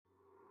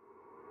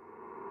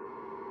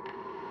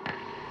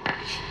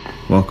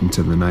Welcome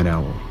to the Night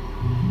Owl,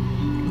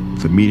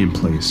 the meeting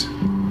place,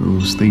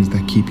 those things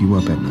that keep you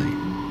up at night.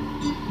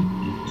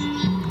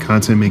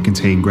 Content may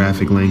contain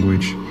graphic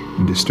language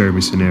and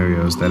disturbing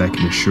scenarios that I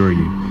can assure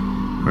you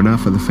are not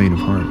for the faint of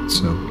heart,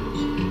 so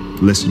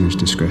listeners'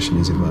 discretion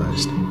is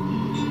advised.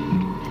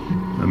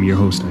 I'm your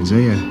host,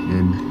 Isaiah,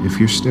 and if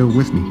you're still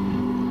with me,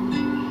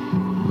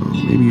 well,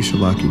 maybe you should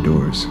lock your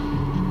doors,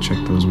 check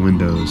those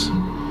windows,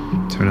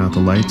 turn out the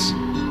lights,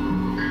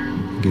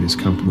 and get as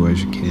comfortable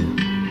as you can.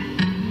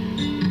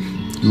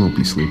 You won't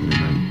be sleeping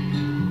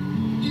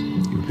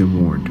tonight. You've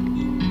been warned.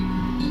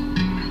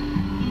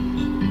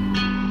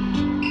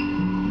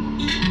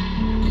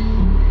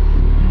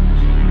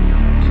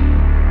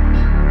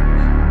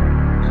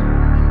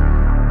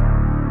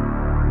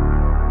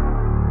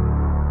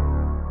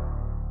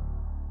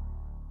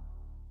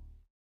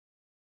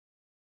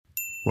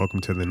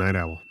 Welcome to the Night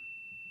Owl.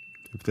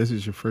 If this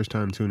is your first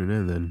time tuning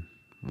in, then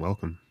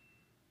welcome.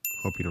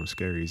 Hope you don't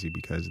scare easy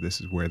because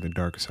this is where the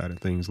dark side of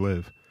things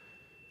live.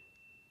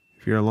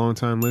 If you're a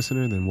long-time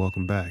listener, then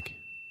welcome back.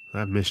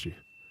 I've missed you.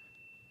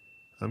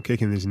 I'm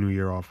kicking this new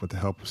year off with the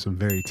help of some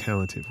very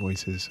talented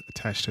voices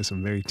attached to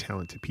some very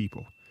talented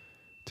people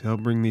to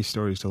help bring these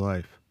stories to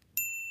life.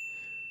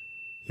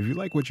 If you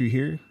like what you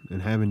hear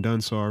and haven't done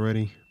so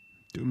already,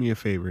 do me a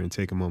favor and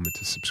take a moment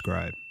to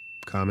subscribe,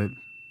 comment,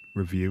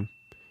 review,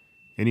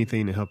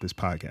 anything to help this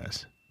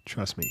podcast.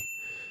 Trust me,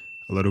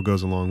 a little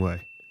goes a long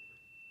way.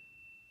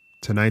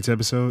 Tonight's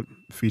episode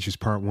features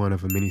part 1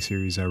 of a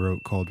mini-series I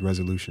wrote called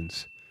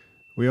Resolutions.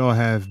 We all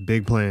have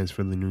big plans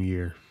for the new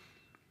year.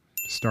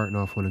 Starting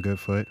off on a good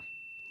foot,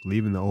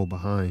 leaving the old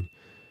behind,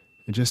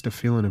 and just a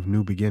feeling of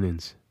new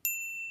beginnings.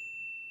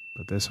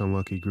 But this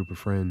unlucky group of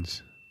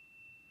friends,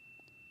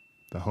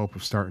 the hope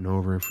of starting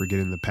over and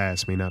forgetting the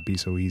past may not be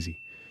so easy.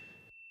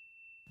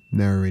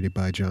 Narrated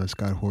by John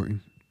Scott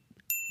Horton,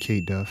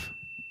 Kate Duff,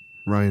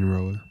 Ryan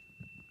Roa,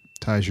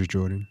 Tyser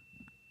Jordan,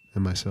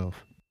 and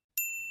myself.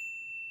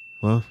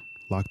 Well,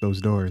 lock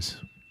those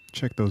doors,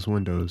 check those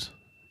windows,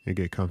 and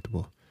get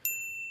comfortable.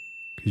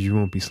 Because you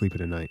won't be sleeping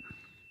tonight.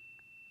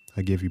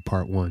 I give you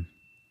part 1,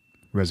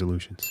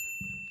 Resolutions.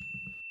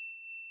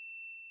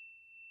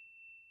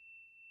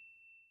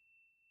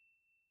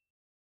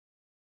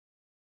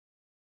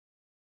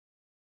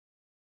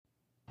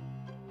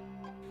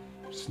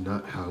 It's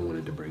not how I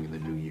wanted to bring in the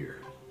new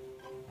year.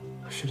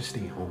 I should have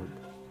stayed home.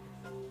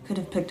 Could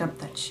have picked up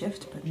that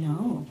shift, but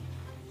no.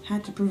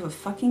 Had to prove a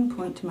fucking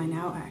point to my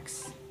now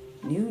ex.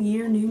 New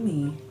year, new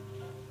me.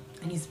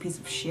 And he's a piece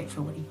of shit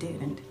for what he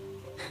did, and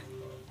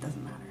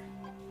doesn't matter.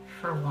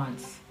 For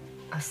once,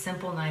 a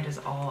simple night is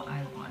all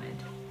I wanted.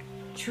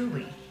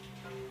 Truly.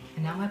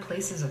 And now my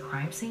place is a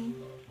crime scene?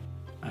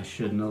 I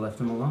shouldn't have left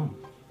him alone.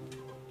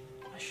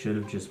 I should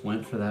have just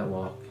went for that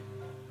walk.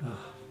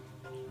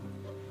 Ugh.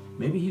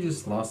 Maybe he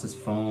just lost his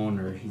phone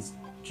or he's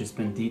just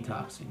been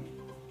detoxing.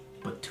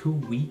 But 2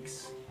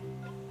 weeks?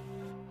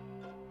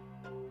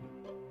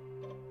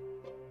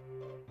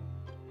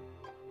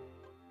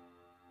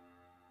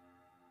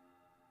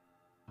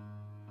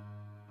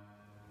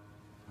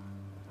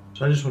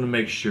 So I just want to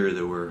make sure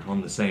that we're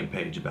on the same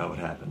page about what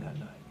happened that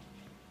night.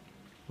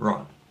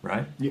 Ron,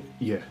 right?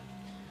 Yeah.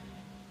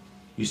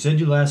 You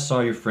said you last saw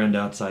your friend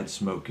outside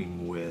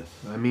smoking with...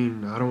 I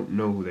mean, I don't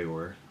know who they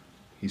were.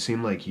 He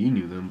seemed like he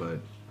knew them, but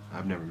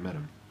I've never met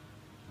him.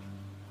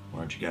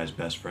 Aren't you guys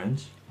best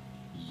friends?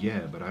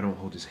 Yeah, but I don't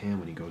hold his hand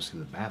when he goes to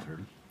the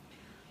bathroom.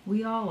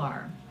 We all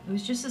are. It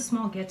was just a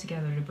small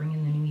get-together to bring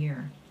in the new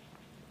year.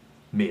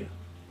 Mia.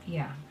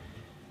 Yeah,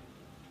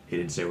 He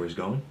didn't say where he's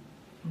going?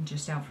 I'm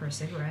just out for a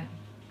cigarette.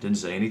 Didn't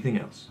say anything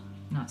else?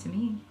 Not to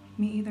me.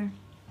 Me either.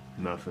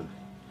 Nothing.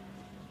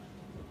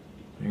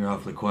 You're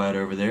awfully quiet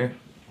over there.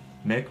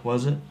 Mick,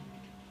 was it?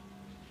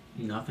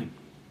 Nothing.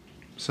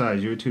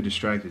 Besides, you were too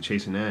distracted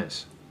chasing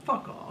ass.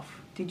 Fuck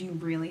off. Did you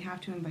really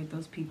have to invite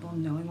those people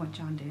knowing what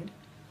John did?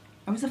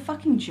 I was a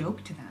fucking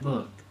joke to them.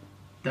 Look,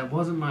 that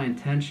wasn't my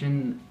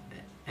intention,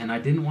 and I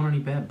didn't want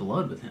any bad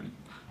blood with him.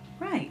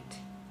 Right.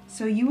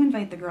 So you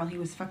invite the girl he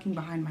was fucking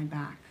behind my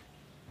back.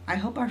 I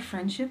hope our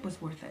friendship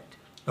was worth it.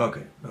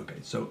 Okay.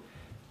 So,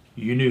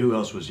 you knew who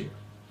else was here?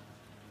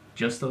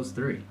 Just those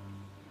 3.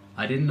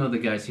 I didn't know the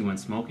guys he went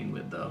smoking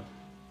with, though.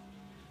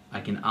 I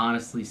can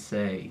honestly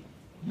say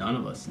none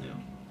of us knew.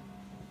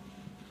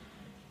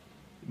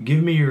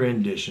 Give me your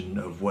rendition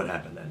of what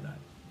happened that night.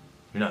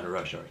 You're not in a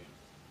rush, are you?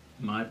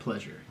 My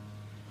pleasure.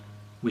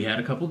 We had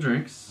a couple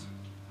drinks.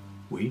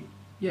 We?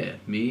 Yeah,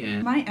 me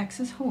and... My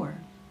ex's whore.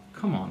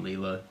 Come on,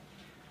 Leela.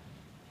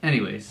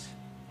 Anyways,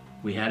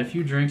 we had a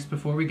few drinks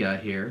before we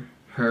got here.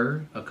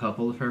 Her, a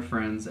couple of her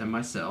friends, and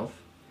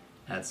myself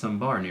at some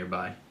bar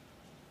nearby.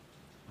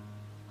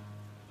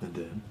 And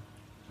then?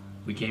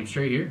 We came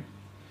straight here.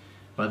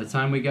 By the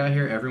time we got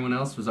here, everyone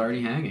else was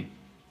already hanging.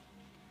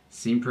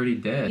 Seemed pretty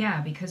dead.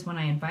 Yeah, because when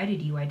I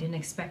invited you, I didn't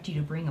expect you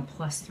to bring a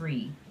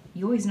 +3.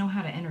 You always know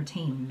how to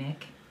entertain,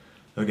 Mick.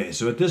 Okay,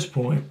 so at this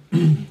point,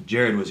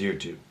 Jared was here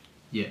too.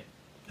 Yeah.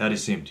 How'd he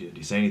seem to you? Did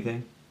he say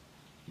anything?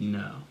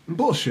 No.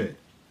 Bullshit.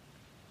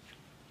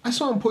 I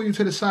saw him pull you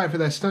to the side for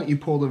that stunt you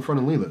pulled in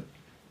front of Leela.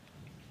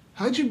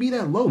 How'd you be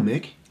that low,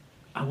 Mick?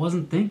 I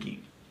wasn't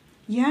thinking.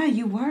 Yeah,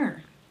 you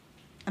were.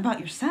 About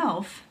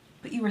yourself,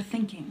 but you were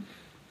thinking.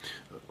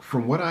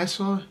 From what I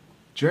saw,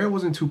 Jared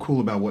wasn't too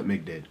cool about what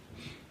Mick did.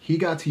 He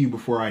got to you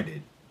before I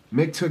did.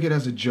 Mick took it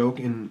as a joke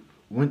and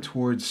went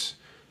towards...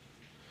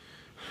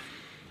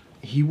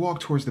 He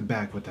walked towards the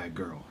back with that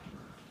girl.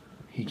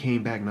 He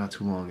came back not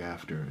too long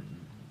after,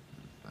 and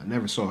I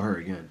never saw her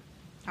again.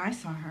 I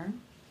saw her.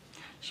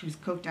 She was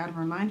coked out of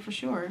her mind for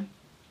sure.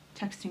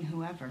 Texting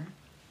whoever.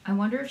 I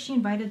wonder if she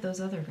invited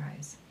those other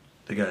guys.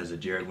 The guys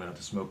that Jared went out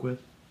to smoke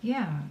with?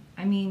 Yeah,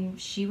 I mean,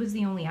 she was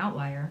the only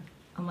outlier.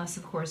 Unless,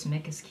 of course,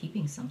 Mick is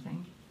keeping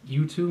something.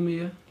 You too,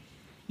 Mia?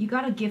 You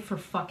got a gift for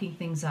fucking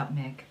things up,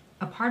 Mick.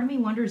 A part of me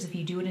wonders if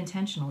you do it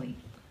intentionally.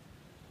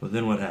 Well,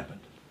 then what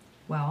happened?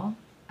 Well,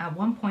 at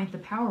one point the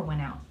power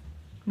went out.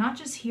 Not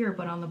just here,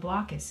 but on the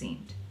block, it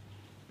seemed.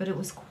 But it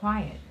was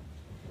quiet.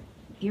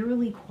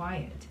 Eerily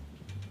quiet.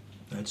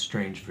 That's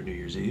strange for New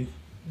Year's Eve.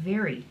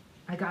 Very.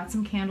 I got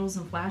some candles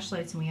and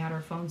flashlights and we had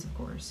our phones, of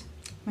course.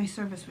 My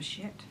service was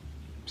shit.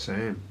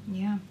 Same.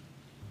 Yeah.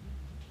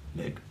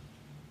 Nick?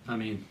 I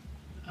mean,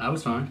 I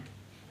was fine.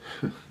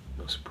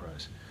 No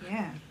surprise.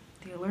 Yeah,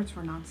 the alerts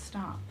were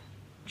non-stop.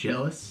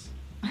 Jealous?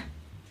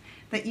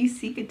 That you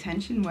seek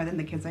attention more than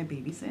the kids I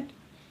babysit?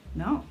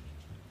 No.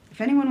 If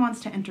anyone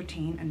wants to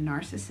entertain a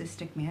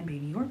narcissistic man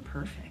baby, you're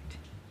perfect.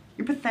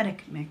 You're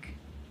pathetic, Mick.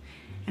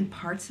 And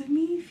parts of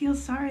me feel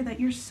sorry that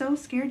you're so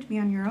scared to be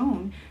on your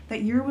own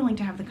that you're willing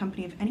to have the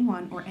company of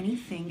anyone or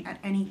anything at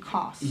any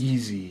cost.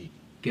 Easy.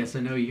 Guess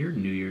I know your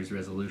New Year's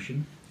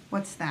resolution.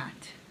 What's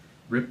that?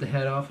 Rip the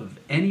head off of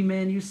any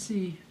man you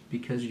see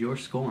because you're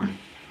scorned.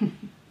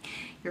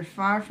 You're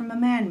far from a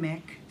man,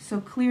 Mick, so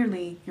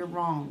clearly you're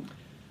wrong.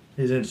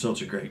 His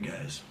insults are great,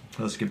 guys.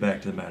 Let's get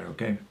back to the matter,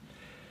 okay?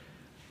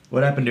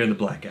 What happened during the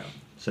blackout?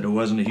 Said it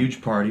wasn't a huge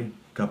party,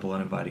 a couple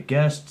uninvited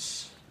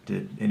guests.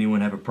 Did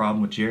anyone have a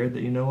problem with Jared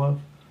that you know of?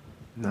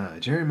 Nah,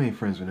 Jared made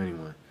friends with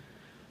anyone.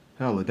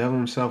 Hell, the devil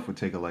himself would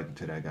take a liking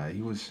to that guy.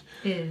 He was...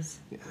 Is.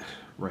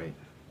 Right.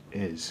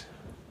 Is.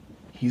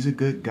 He's a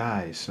good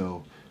guy,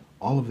 so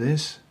all of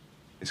this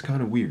is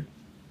kind of weird.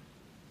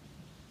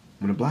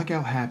 When the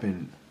blackout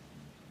happened,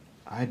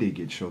 I did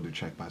get shoulder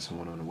checked by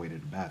someone on the way to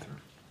the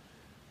bathroom.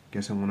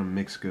 Guessing one of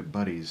Mick's good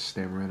buddies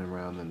stammering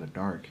around in the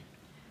dark.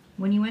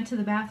 When you went to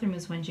the bathroom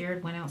is when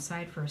Jared went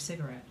outside for a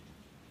cigarette.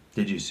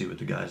 Did you see what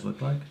the guys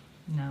looked like?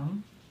 No,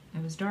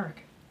 it was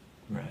dark.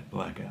 Right,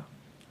 blackout.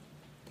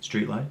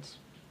 Streetlights?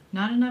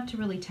 Not enough to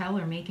really tell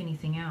or make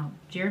anything out.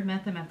 Jared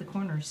met them at the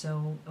corner,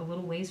 so a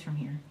little ways from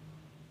here.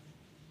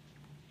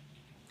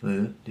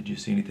 Leila, did you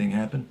see anything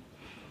happen?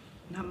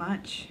 Not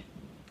much.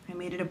 I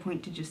made it a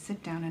point to just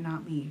sit down and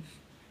not leave,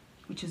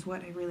 which is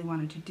what I really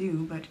wanted to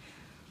do, but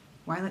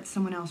why let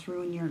someone else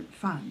ruin your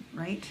fun,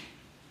 right?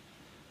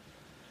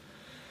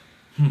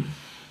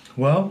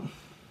 Well,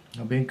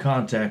 I'll be in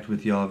contact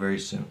with y'all very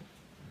soon.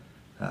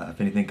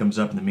 If anything comes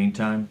up in the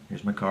meantime,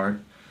 here's my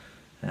card.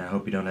 And I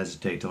hope you don't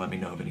hesitate to let me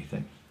know of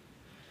anything.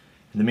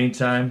 In the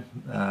meantime,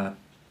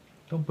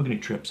 don't book any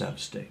trips out of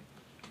state.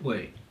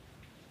 Wait.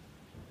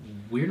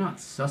 We're not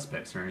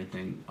suspects or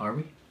anything, are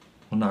we?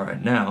 Well, not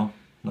right now.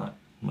 Not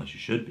unless you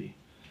should be.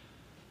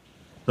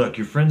 Look,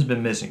 your friend's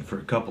been missing for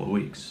a couple of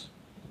weeks.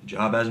 The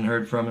job hasn't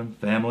heard from him,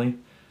 family.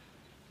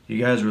 You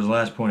guys were his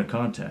last point of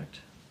contact.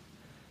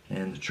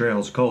 And the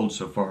trail's cold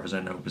so far as I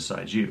know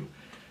besides you.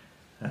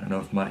 I don't know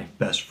if my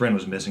best friend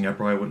was missing. I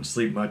probably wouldn't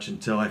sleep much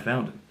until I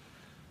found him.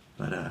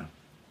 But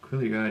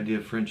clearly your idea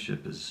of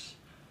friendship is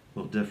a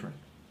little different.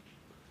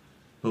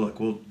 But look,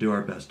 we'll do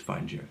our best to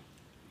find Jared.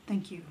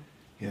 Thank you.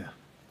 Yeah,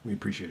 we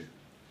appreciate it.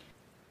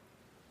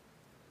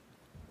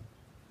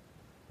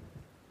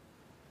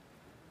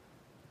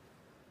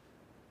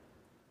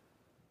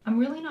 I'm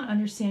really not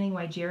understanding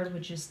why Jared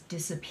would just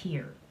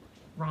disappear.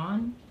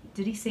 Ron,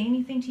 did he say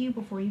anything to you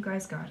before you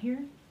guys got here?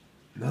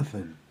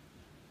 Nothing.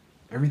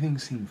 Everything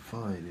seemed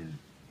fine, and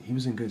he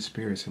was in good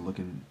spirits and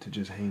looking to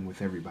just hang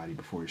with everybody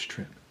before his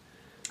trip.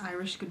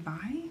 Irish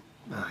goodbye?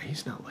 Nah,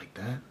 he's not like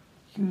that.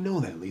 You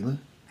know that, Leela.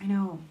 I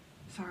know.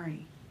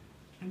 Sorry.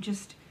 I'm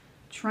just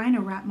trying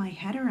to wrap my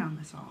head around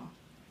this all.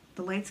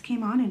 The lights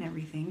came on and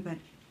everything, but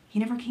he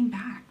never came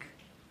back.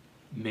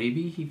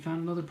 Maybe he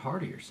found another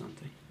party or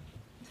something.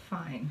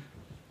 Fine.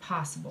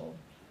 Possible.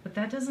 But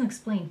that doesn't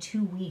explain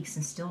 2 weeks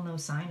and still no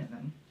sign of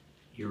him.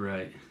 You're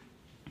right.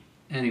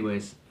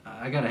 Anyways,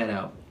 I gotta head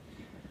out.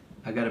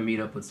 I gotta meet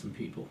up with some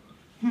people.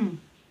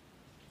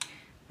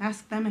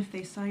 Ask them if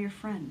they saw your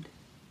friend.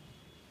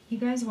 You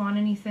guys want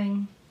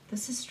anything?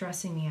 This is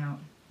stressing me out.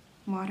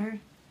 Water?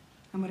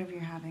 And whatever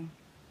you're having.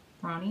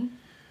 Ronnie?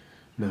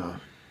 No,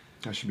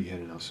 I should be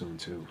heading out soon,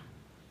 too.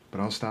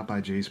 But I'll stop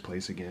by Jay's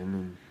place again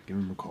and give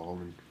him a call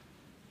and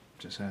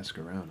just ask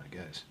around, I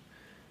guess.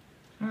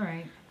 All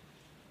right.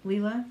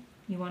 Leela,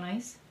 you want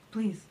ice?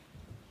 Please.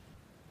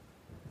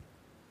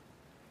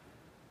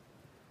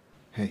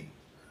 Hey,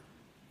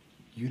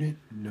 you didn't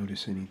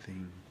notice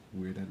anything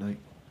weird that night?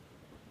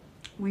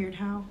 Weird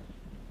how?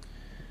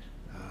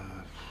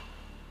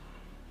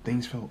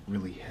 Things felt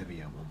really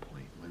heavy at one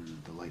point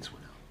when the lights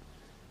went out.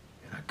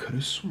 And I could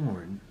have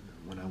sworn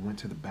when I went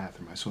to the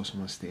bathroom, I saw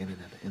someone standing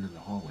at the end of the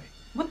hallway.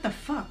 What the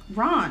fuck?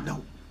 Ron!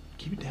 No,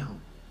 keep it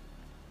down.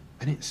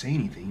 I didn't say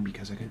anything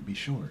because I couldn't be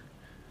sure.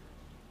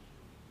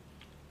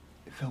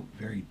 It felt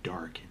very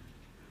dark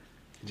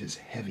and just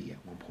heavy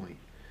at one point.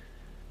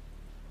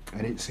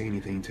 I didn't say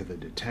anything to the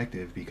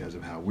detective because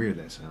of how weird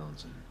that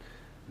sounds. And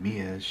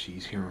Mia,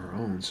 she's here on her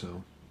own,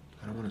 so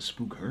I don't want to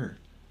spook her.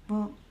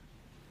 Well,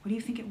 what do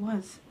you think it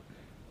was?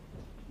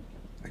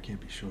 I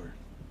can't be sure.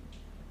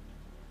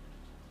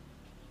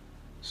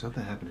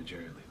 Something happened to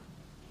Jerry Lee.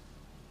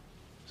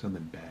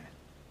 Something bad.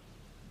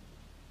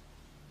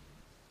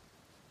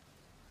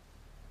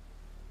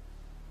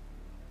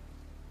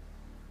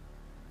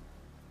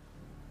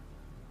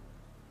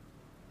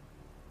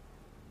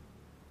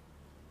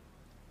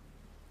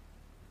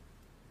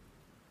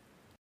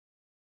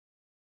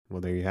 Well,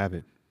 there you have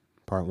it.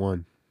 Part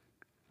 1.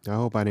 I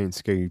hope I didn't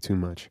scare you too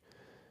much.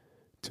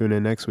 Tune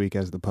in next week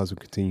as the puzzle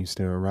continues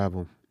to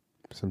unravel.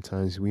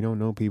 Sometimes we don't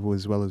know people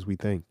as well as we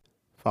think.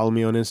 Follow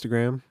me on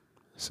Instagram,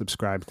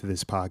 subscribe to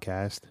this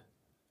podcast,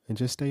 and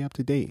just stay up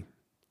to date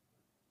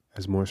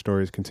as more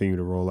stories continue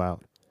to roll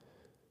out.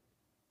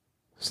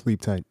 Sleep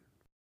tight.